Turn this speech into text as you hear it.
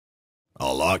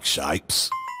I like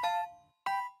shapes.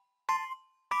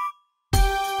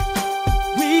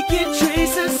 We can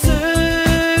trace a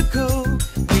circle.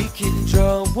 We can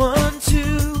draw 1,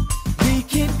 2. We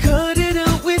can cut it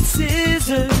out with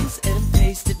scissors and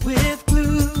paste it with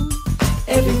glue.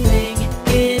 Everything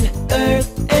in earth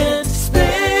and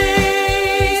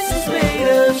space is made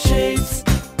of shapes.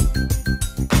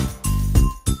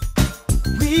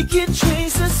 We can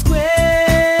trace a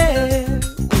square.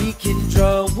 We can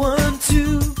draw 1,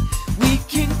 2. We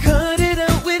can cut it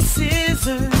out with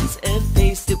scissors and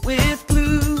paste it with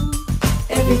glue.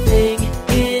 Everything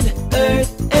in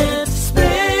earth and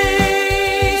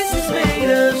space is made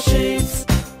of shapes.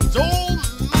 It's all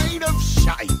made of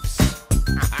shapes.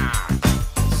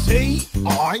 C-I-R-C-L-E,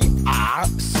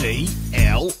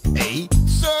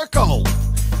 circle.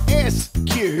 S-Q-U-A-R-E,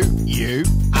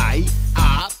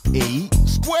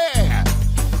 square.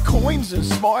 Coins and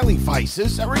smiley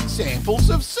faces are examples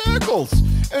of circles,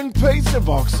 and pizza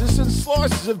boxes and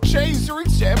slices of cheese are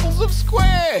examples of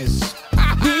squares.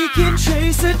 We can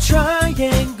trace a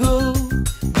triangle.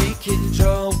 We can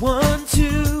draw 1,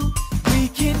 2. We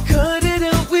can cut it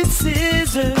out with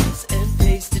scissors and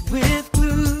paste it with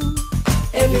glue.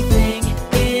 Everything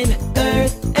in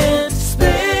earth and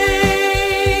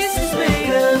space is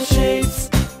made of shapes.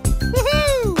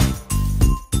 Woohoo!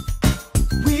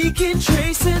 We can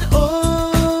trace an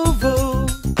oval.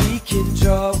 We can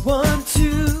draw 1,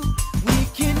 2. We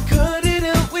can cut it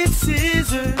out with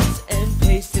scissors and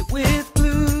paste it with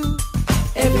glue.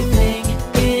 Everything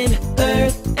in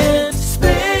earth and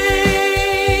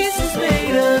space is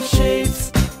made of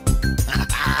shapes.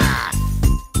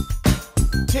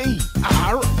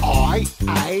 T-R-I-A-N-G-L-E,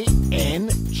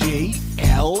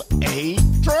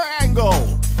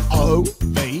 triangle.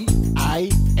 O-V-A-L,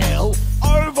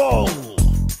 oval.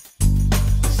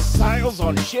 Sails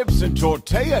on ships and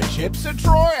tortilla chips are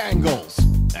triangles,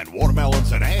 and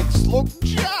watermelons and eggs look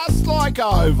just like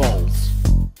ovals.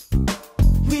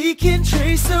 We can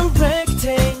trace a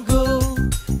rectangle.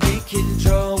 We can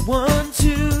draw 1,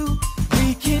 2.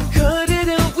 We can cut it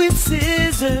out with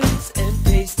scissors and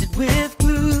paste it with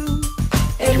glue.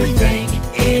 Everything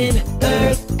in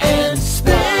earth and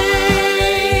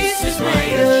space is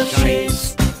made of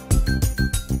shapes.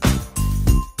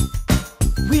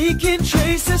 We can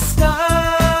trace a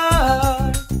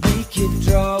star. We can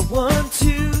draw 1,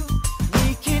 2.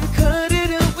 We can cut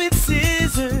it out with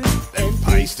scissors Then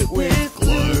paste it with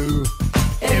glue.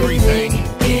 Everything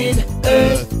in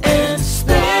earth and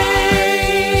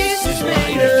space is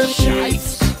made of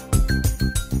shapes.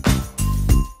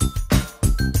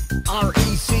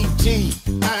 R-E-C-T-A-N-G-L-E,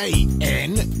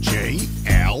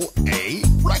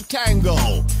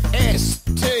 rectangle.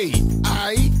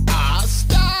 S-T-A-R,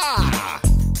 star.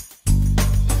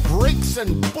 Bricks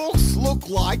and books look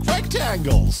like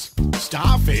rectangles.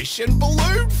 Starfish and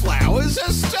balloon flowers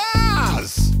are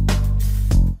stars.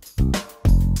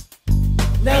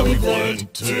 Now we've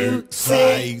learned to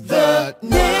say the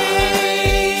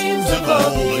names of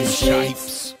all these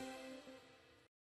shapes.